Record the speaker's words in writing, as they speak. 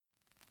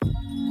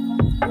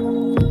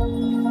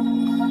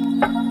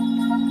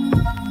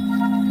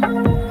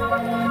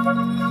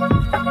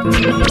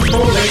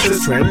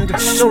Latest trend,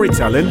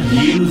 storytelling,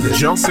 news,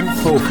 Johnson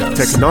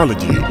focus,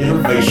 technology,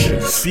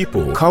 innovation,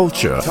 people,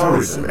 culture,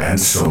 tourism, and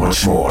so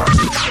much more.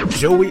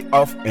 Joey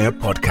Off Air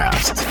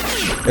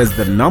Podcast is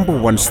the number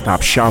one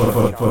stop shop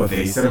for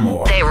this and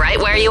more. Stay right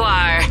where you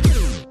are.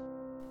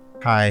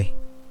 Hi,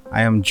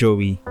 I am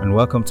Joey, and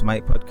welcome to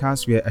my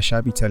podcast where I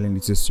shall be telling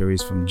little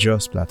stories from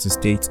Jos Plateau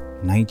State,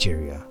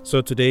 Nigeria. So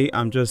today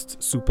I'm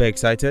just super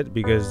excited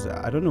because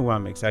I don't know why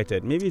I'm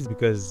excited. Maybe it's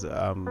because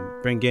I'm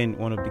bringing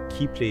one of the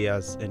key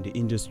players in the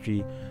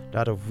industry,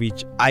 that of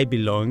which I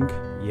belong.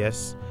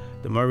 Yes,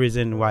 the more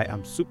reason why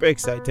I'm super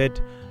excited.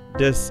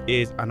 This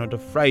is another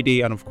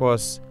Friday, and of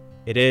course,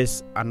 it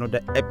is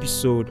another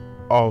episode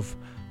of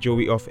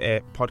Joey Off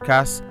Air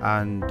Podcast,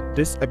 and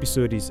this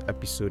episode is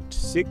episode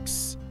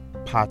 6.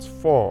 Part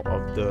 4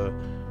 of the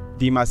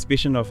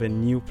emancipation of a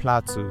new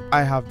plateau.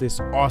 I have this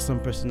awesome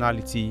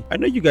personality. I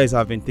know you guys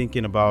have been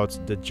thinking about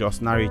the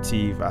Jos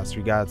narrative as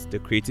regards the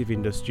creative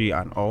industry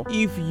and all.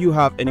 If you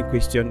have any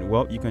question,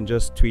 well, you can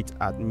just tweet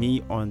at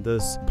me on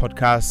this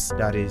podcast,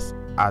 that is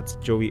at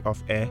Joey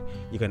Off Air.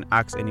 You can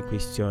ask any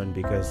question,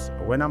 because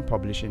when I'm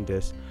publishing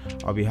this,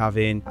 I'll be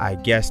having a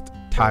guest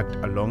tagged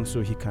along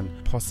so he can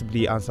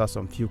possibly answer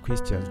some few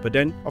questions. But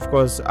then, of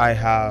course, I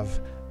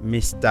have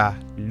Mr.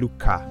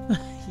 Luka.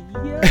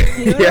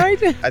 Yeah,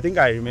 right. I think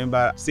I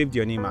remember saved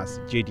your name as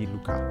JD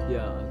Luka.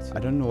 Yeah, actually, I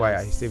don't know why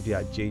I saved it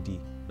as JD.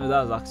 No,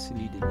 that was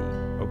actually the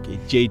name. Okay,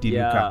 JD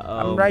Luka.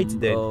 I'm right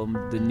there.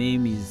 The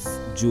name is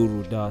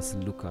Joro Das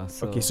Luka.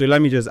 So Okay, so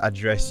let me just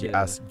address you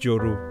Yeah. as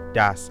Joro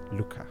Das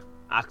Luka.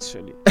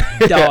 actually,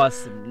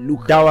 Dawas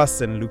Luka.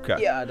 Dawas Luka.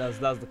 Yeah, that's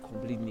the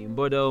complete name.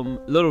 But a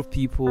lot of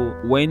people,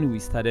 when we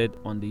started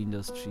on the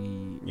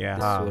industry, Yeah.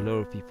 so a lot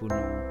of people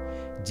know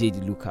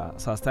JD Luka.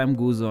 So as time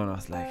goes on, I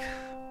was like,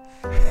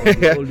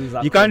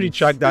 You can't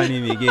retract that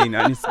name again,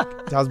 and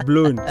it has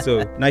blown.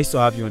 So nice to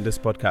have you on this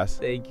podcast.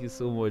 Thank you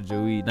so much,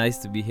 Joey. Nice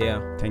to be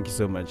here. Thank you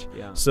so much.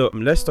 Yeah. So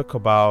let's talk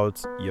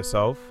about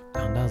yourself.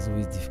 And that's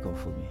always difficult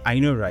for me. I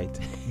know, right?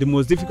 The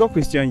most difficult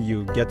question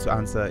you get to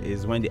answer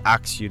is when they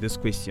ask you this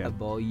question.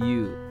 About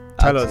you.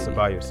 Tell us actually.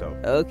 about yourself.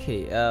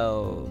 Okay,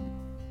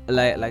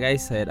 like I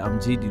said, I'm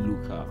JD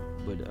Luka,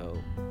 but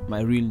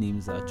my real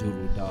names are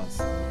Joro Das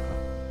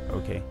Luka.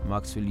 Okay. I'm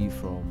actually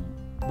from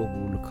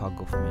Bogoro local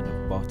government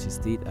of Bauchi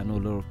State. I know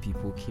a lot of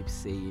people keep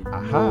saying,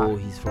 Aha. no,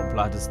 he's from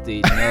Plateau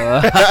State. No.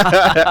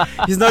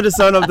 He's not the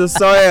son of the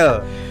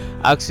soil.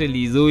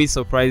 Actually, it's always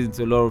surprising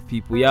to a lot of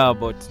people. Yeah,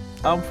 but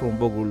I'm from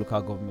Bogoro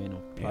local government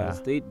of Plateau Yeah.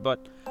 State, but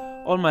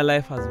all my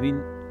life has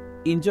been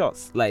in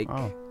Jos. Like,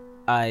 Oh.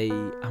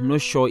 I'm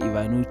not sure if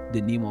I know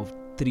the name of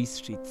 3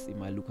 streets in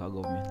my local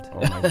government. Oh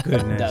my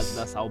goodness.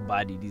 that's how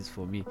bad it is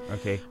for me.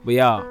 Okay. But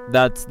yeah,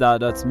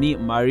 that's me,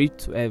 married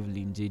to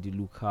Evelyn JD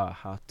Luka.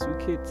 Her 2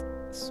 kids,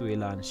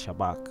 Suela and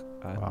Shabak,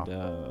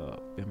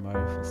 and been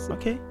married for 6.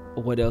 Okay.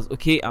 What else?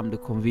 Okay, I'm the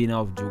convener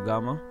of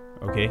Jogama.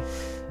 Okay.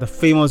 The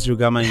famous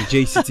Jogama in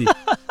J City.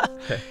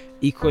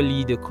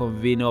 Equally, the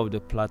convener of the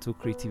Plateau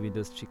Creative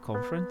Industry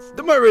Conference.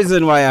 The more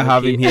reason why I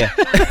have Okay. him here.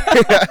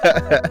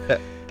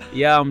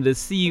 Yeah, I'm the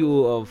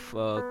CEO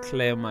of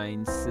Clear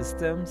Mind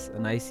Systems,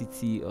 an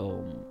ICT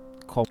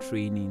corp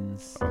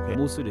trainings. Okay.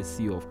 I'm also the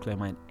CEO of Clear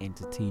Mind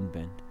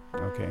Entertainment.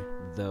 Okay.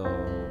 The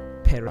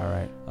parent. All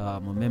right.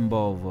 I'm a member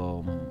of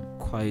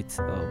quite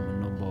a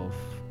number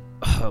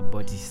of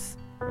bodies.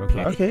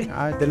 Okay. Okay.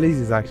 The list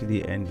is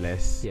actually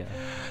endless. Yeah.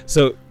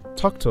 So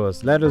talk to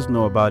us. Let us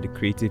know about the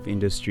creative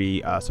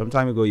industry. Some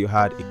time ago, you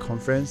had a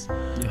conference.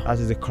 That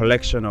is a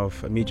collection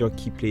of major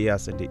key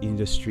players in the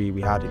industry.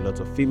 We had a lot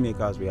of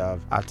filmmakers. We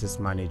have artist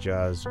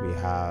managers. We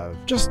have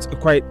just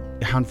quite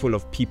a handful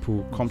of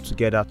people come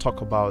together,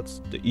 talk about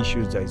the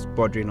issues that is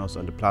bothering us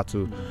on the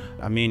plateau.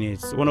 I mean,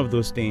 it's one of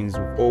those things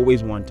we've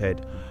always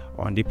wanted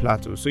on the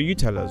plateau. So you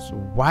tell us,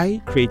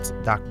 why create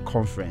that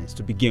conference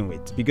to begin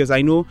with? Because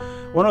I know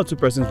 1 or 2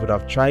 persons would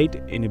have tried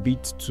in a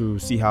bit to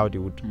see how they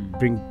would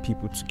bring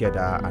people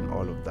together and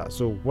all of that.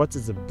 So what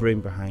is the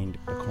brain behind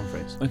the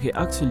conference? Okay,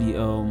 actually,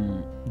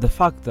 the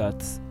fact that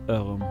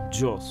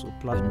Jos or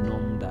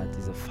Platinum, that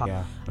is a fact.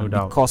 Yeah, no And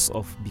doubt. because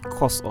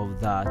of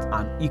that,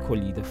 and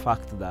equally the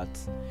fact that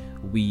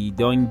we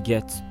don't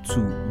get to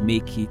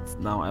make it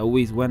now.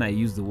 When I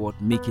use the word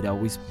make it, I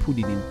always put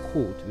it in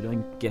quote. We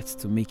don't get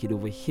to make it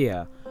over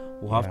here.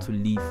 We'll have to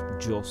leave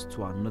Jos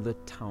to another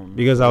town.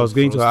 Because I was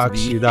going to for us ask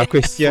be- you that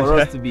question. for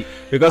us to be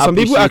Because some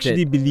people appreciated.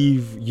 actually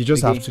believe you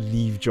just Okay. have to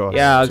leave Jos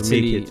Yeah, to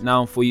actually, make it.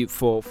 now for you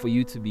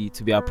to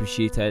be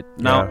appreciated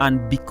now, Yeah.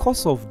 and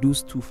because of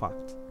those 2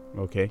 facts,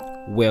 Okay.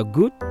 we're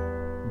good,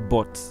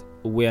 but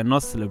we're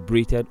not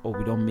celebrated, or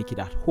we don't make it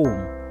at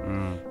home.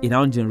 It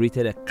now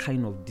generated a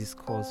kind of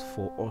discourse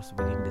for us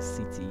within the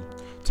city.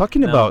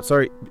 Talking Now-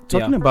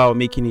 about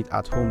making it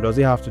at home, does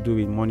it have to do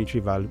with monetary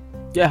value?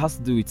 Yeah, it has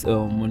to do with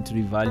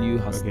monetary value,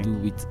 has Okay. to do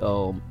with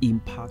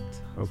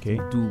impact, Okay.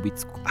 has to do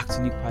with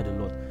actually quite a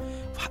lot.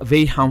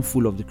 Very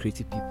handful of the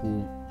creative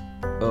people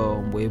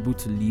were able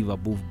to live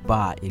above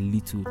bar a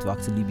little to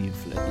actually be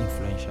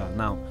influential.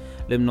 Now,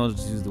 let me not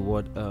just use the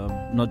word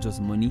not just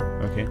money,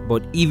 Okay.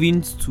 but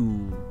even to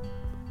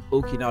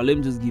okay, now let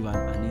me just give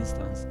an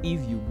instance.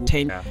 If you go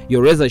 10,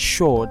 you're rest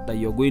assured that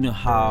you're going to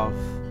have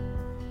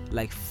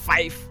like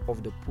 5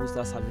 of the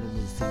posters having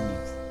almost the same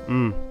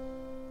names.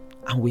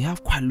 And we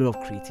have quite a lot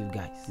of creative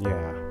guys.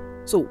 Yeah.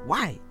 So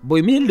why? But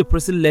immediately the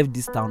person left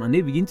this town and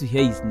they begin to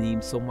hear his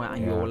name somewhere,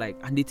 and you're like,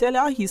 and they tell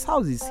you, his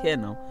house is here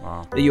now.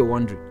 Wow. Then you're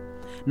wondering.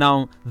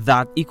 Now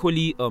that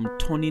equally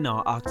turning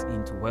our art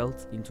into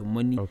wealth, into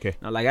money. Okay.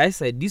 Now, like I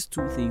said, these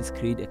two things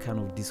create a kind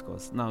of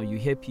discourse. Now you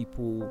hear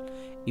people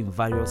in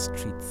various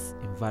streets,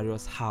 in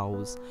various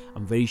houses.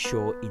 I'm very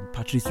sure in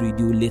Patrice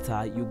Radio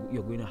later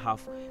you're going to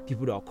have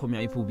people that are coming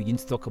and people begin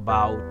to talk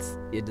about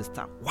this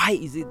time. Why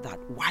is it that?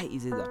 Why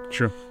is it that?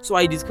 True. So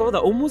I discovered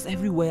that almost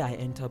everywhere I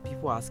enter,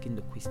 people are asking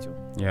the question.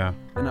 Yeah.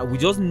 And we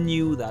just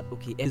knew that,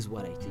 okay, this is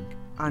what I think.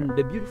 And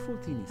the beautiful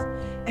thing is,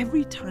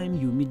 every time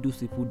you meet those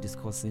people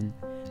discussing,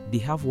 they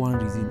have one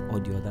reason or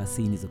the other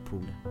saying is a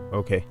problem.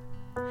 Okay.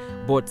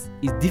 But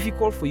it's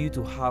difficult for you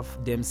to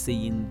have them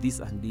saying this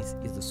and this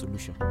is the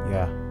solution.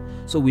 Yeah.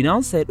 So we now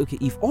said, okay,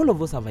 if all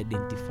of us have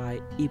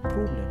identified a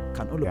problem,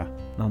 can all of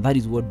now that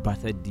is what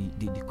battered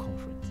the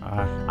conference.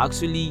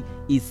 Actually,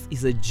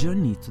 it's a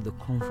journey to the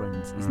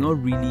conference. It's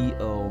not really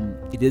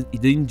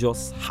it didn't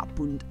just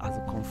happen as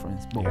a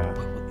conference, but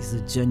it's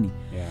a journey.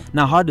 Yeah.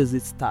 Now, how does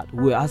it start?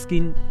 We're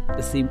asking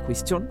the same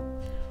question: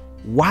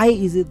 why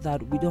is it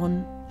that we're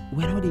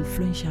not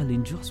influential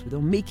in Jos? We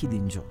don't make it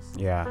in Jos.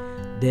 Yeah.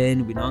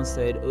 Then we now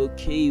said,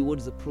 okay, what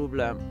is the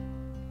problem?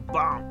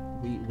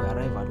 Bam! We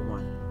arrive at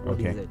one. What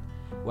is it?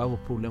 We have a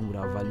problem with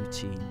our value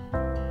chain,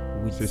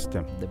 with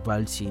system, the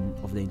value chain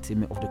of the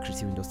entertainment of the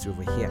creative industry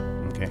over here.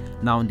 Okay.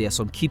 Now there are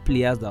some key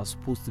players that are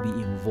supposed to be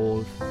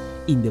involved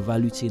in the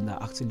value chain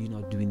that are actually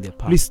not doing their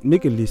part. Please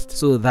make a list.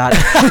 So that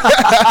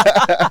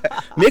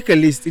make a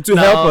list. It will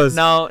help us.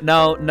 Now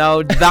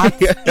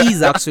that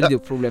is actually the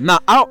problem. Now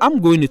I'm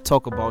going to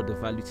talk about the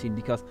value chain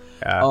because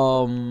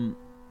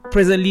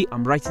presently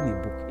I'm writing a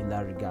book in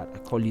that regard. I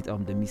call it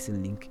The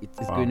Missing Link. It's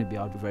going to be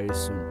out very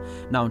soon.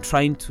 Now I'm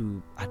trying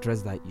to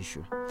address that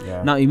issue.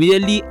 Yeah. Now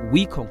immediately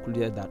we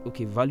concluded that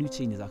okay, value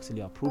chain is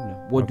actually our problem.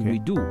 What do we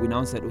do? We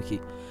now said, okay,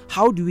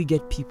 how do we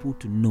get people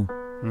to know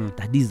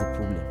that this is the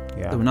problem?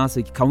 Yeah. So we now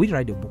said, can we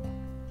write a book?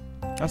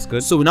 That's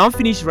good. So we now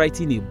finish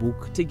writing a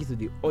book, take it to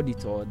the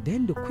auditor.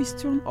 Then the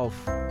question of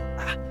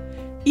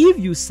if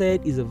you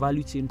said is a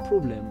value chain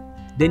problem,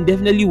 then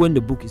definitely when the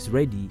book is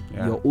ready,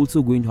 you're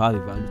also going to have a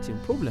value chain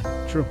problem.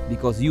 True.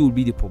 Because you will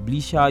be the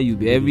publisher, you'll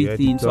be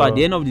everything. So at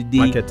the end of the day,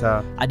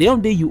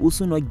 marketer. You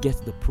also not get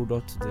the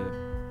product to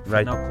the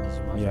final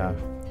consumer. Yeah.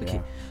 Okay.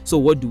 Yeah. So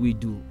what do? We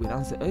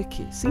now say,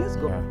 okay, since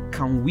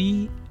can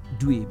we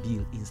do a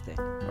bill instead?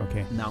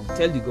 Okay. Now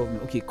tell the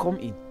government, okay, come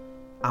in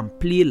and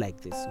play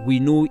like this. We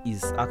know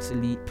is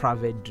actually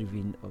private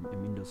driven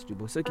industry,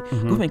 but it's okay.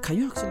 Government, can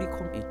you actually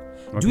come in?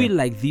 Do it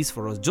like this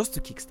for us just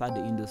to kickstart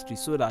the industry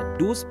so that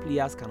those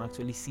players can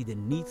actually see the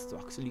needs to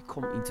actually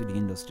come into the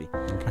industry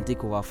and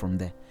take over from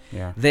there.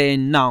 Yeah.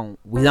 Then now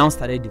we now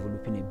started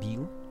developing a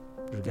bill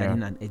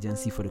regarding an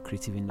agency for the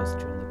creative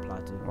industry on the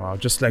plateau. Wow,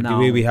 just like the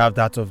way we have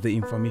that of the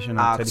information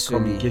and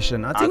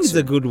telecommunication. I think it's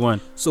a good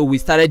one. So we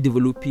started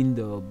developing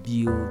the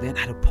bill. Then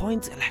at a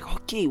point, like,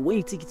 okay, when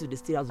you take it to the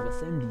State House of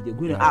Assembly, they're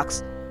going to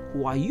ask,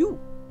 who are you?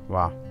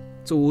 Wow.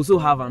 So we also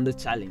have another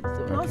challenge.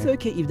 So now say,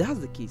 okay, if that's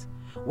the case,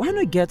 why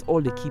not get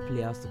all the key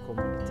players to come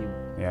on the table?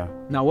 Yeah.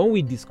 Now, when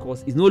we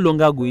discuss, it's no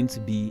longer going to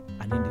be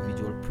an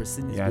individual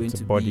person. It's going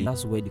to body. be.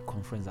 That's where the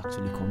conference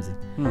actually comes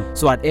in.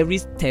 So at every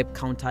step,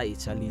 counter a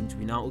challenge.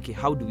 We now, okay,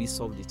 how do we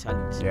solve the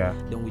challenge? Yeah.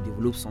 Then we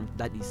develop something.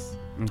 That is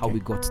how we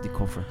got to the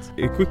conference.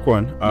 A quick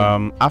one.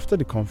 After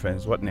the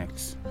conference, what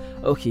next?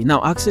 Okay,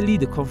 now actually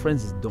the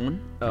conference is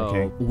done.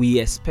 We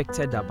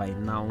expected that by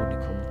now the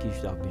communication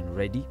should have been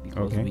ready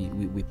because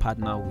we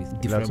partner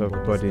with different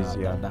bodies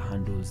that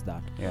handles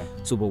that. Yeah.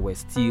 So, but we're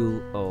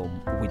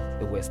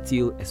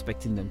still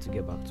expecting them to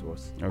get back to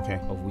us. Okay.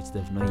 Of which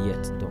they've not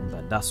yet done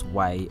that. That's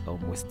why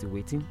we're still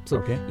waiting.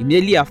 So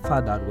immediately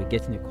after that, we're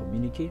getting a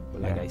communique.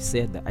 But like I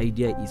said, the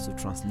idea is to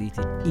translate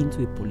it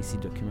into a policy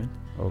document.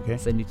 Okay.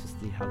 Send it to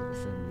State House of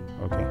Assembly.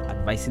 Okay.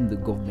 Advising the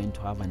government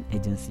to have an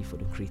agency for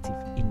the creative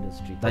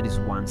industry. That is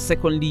one.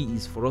 Secondly,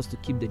 is for us to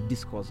keep the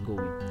discourse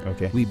going.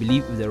 Okay. We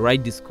believe if the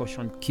right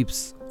discussion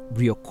keeps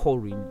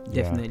reoccurring,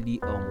 definitely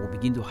we'll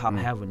begin to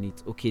have on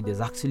it. Okay,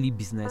 there's actually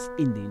business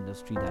in the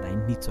industry that I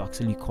need to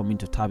actually come in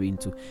to tap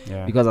into.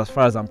 Yeah. Because as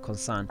far as I'm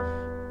concerned,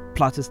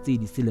 Plateau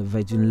State is still a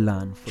virgin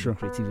land for the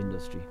creative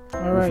industry.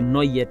 We've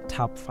not yet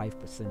tapped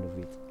 5% of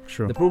it.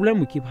 Sure. The problem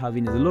we keep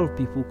having is a lot of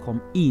people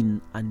come in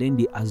and then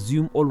they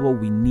assume all what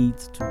we need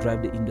to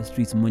drive the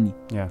industry is money.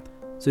 Yeah.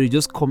 So they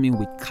just come in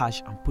with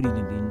cash and put it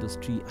in the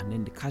industry and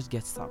then the cash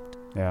gets sapped.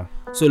 Yeah.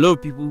 So a lot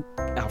of people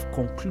have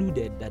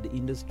concluded that the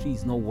industry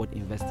is not worth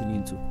investing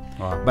into.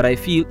 Wow. But I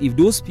feel if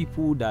those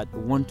people that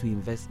want to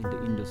invest in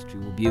the industry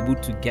will be able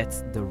to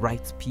get the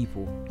right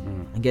people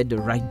and get the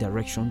right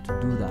direction to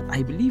do that,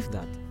 I believe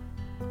that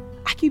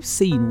I keep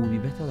saying we'll be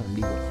better than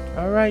Lagos.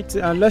 All right,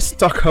 let's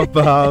talk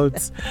about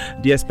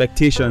the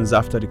expectations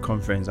after the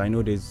conference. I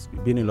know there's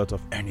been a lot of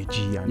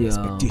energy and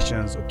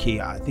expectations. Okay,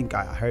 I think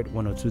I heard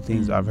one or two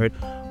things. I've heard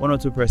one or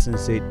two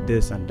persons say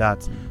this and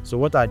that. So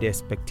what are the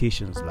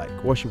expectations like?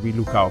 What should we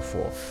look out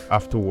for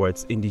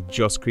afterwards in the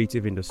Just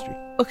creative industry?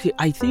 Okay,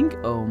 I think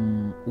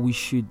we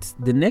should,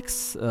 the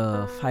next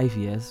 5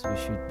 years,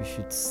 we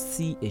should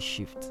see a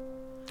shift.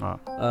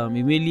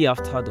 Immediately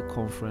after the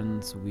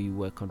conference, we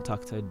were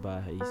contacted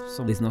by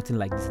some. There's nothing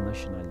like this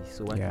nationally,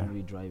 so why can't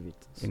we drive it?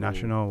 So,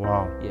 national,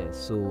 wow. Yeah,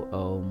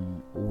 so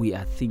we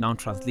are now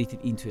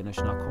translated into a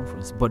national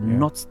conference, but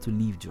not to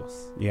leave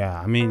Jos. Yeah,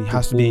 I mean, it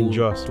has to be in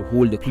Jos. To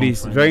hold the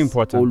conference. Very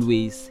important.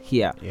 Always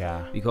here.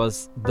 Yeah.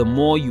 Because the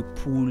more you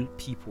pull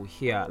people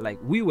here, like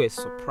we were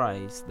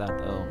surprised that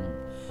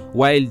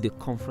while the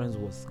conference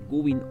was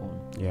going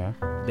on,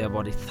 there are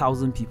about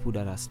 1,000 people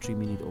that are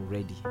streaming it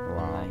already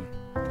online.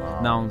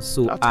 Wow. Now,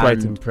 so that's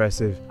quite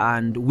impressive.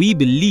 And we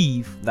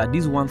believe that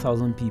these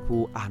 1,000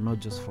 people are not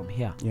just from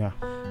here. Yeah.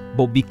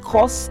 But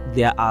because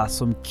there are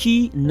some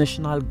key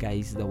national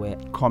guys that were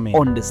coming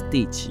on the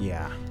stage.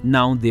 Yeah.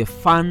 Now their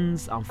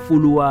fans and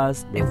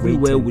followers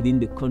everywhere within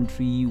the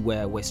country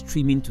were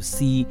streaming to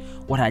see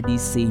what are they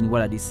saying.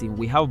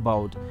 We have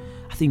about,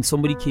 I think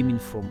some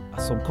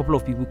couple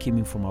of people came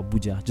in from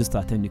Abuja just to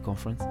attend the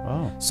conference.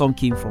 Oh. Some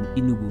came from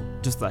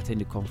Enugu just to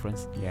attend the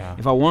conference. Yeah.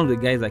 In fact, one of the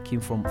guys that came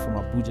from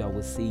Abuja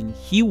was saying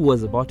he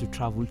was about to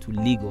travel to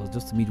Lagos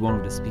just to meet one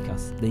of the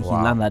speakers. Then he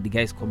learned that the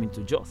guy is coming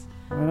to Jos.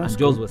 And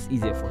Jos was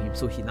easier for him.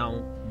 So he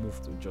now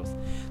moved to Jos.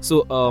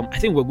 So I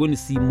think we're going to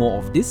see more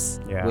of this.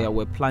 Yeah. Where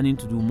we're planning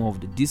to do more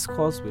of the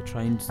discourse. We're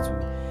trying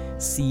to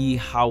see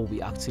how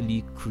we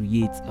actually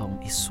create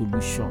a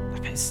solution,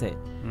 like I said.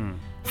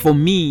 For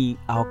me,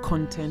 our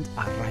content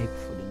are ripe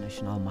for the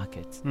national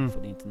market, for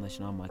the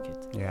international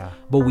market. Yeah.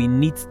 But we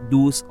need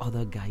those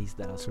other guys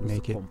that are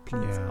supposed to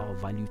complete our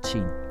value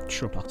chain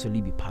to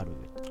actually be part of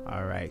it.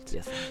 All right.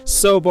 Yes.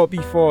 So, but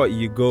before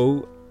you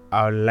go,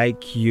 I'd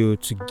like you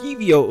to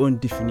give your own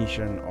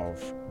definition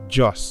of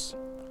Jos.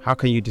 How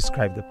can you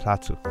describe the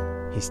plateau?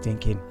 He's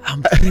thinking.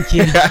 I'm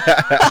thinking.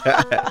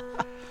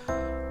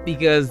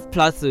 Because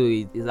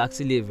Plateau is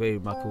actually a very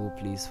remarkable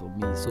place for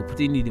me. So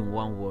putting it in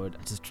one word,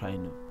 I'm just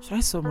trying to. Should I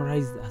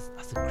summarize it as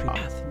a creative?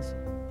 I think so.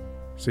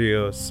 So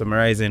you're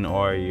summarizing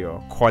or you're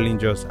calling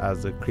Jos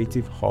as the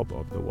creative hub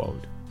of the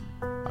world.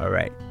 All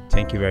right.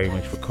 Thank you very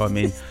much for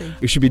coming.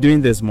 We should be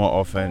doing this more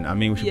often. I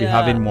mean, we should be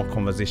having more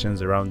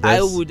conversations around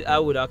this. I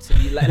would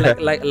actually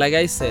like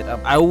I said,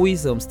 I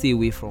always stay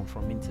away from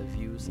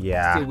interviews.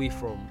 Yeah. Stay away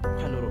from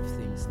quite a lot of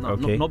things.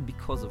 Not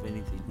because of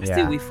anything. I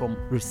stay away from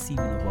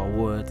receiving of our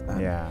words.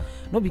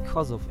 Not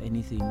because of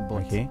anything,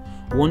 but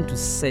want to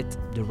set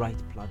the right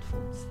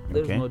platforms.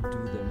 Let's not do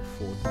them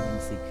for doing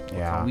sake.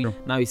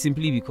 Now it's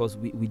simply because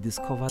we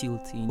discover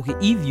tilting. Okay,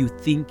 if you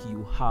think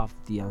you have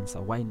the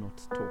answer, why not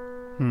talk?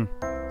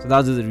 So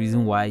that's the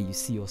reason why you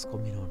see us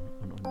coming on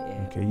the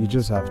air. Okay, you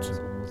just have to.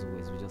 Almost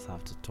always, we just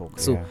have to talk.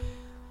 So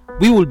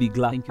we will be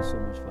glad. Thank you so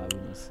much for having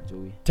us,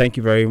 Joey. Thank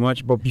you very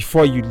much. But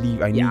before you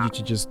leave, I need you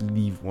to just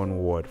leave one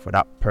word for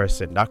that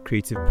person, that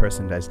creative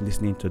person that is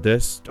listening to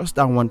this. Just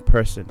that one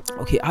person.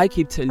 Okay, I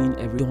keep telling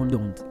everyone,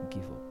 don't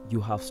give up. You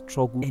have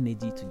struggled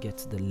energy to get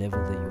to the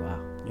level that you are.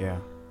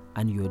 Yeah.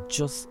 And you're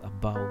just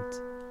about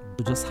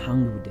to just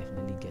hang, will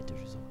definitely get the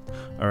result.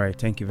 All right,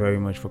 thank you very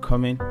much for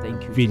coming.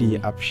 Thank you. Really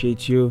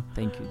appreciate you.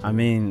 Thank you. Joey. I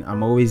mean,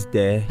 I'm always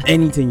there.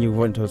 Anything you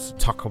want us to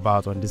talk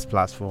about on this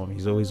platform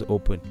is always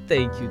open.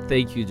 Thank you,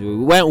 Joey.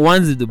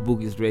 Once the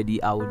book is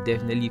ready, I will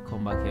definitely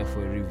come back here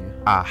for a review.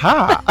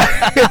 Aha!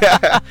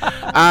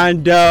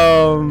 And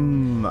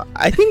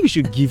I think we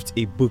should gift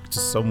a book to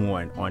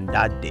someone on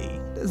that day.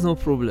 There's no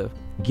problem.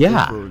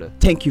 Yeah.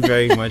 Thank you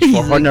very much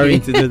for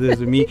honoring to do this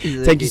with me.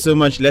 Thank you so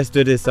much. Let's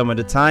do this some of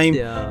the time.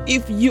 Yeah.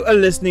 If you are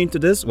listening to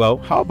this, well,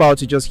 how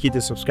about you just hit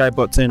the subscribe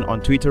button on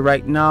Twitter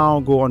right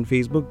now, go on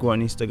Facebook, go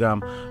on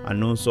Instagram,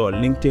 and also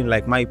on LinkedIn,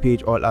 like my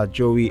page, all at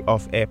Joey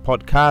Off Air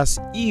Podcast.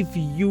 If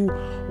you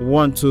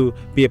want to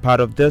be a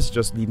part of this,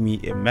 just leave me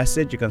a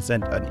message. You can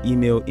send an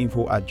email,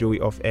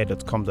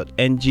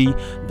 info@joeyoffair.com.ng.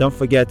 Don't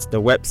forget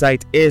the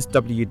website is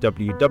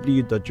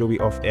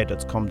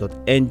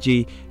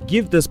www.joeyoffair.com.ng.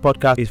 Give this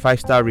podcast a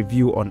 5-star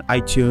review on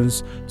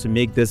iTunes to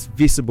make this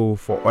visible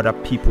for other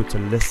people to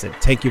listen.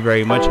 Thank you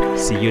very much.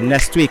 See you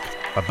next week.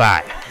 Bye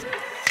bye.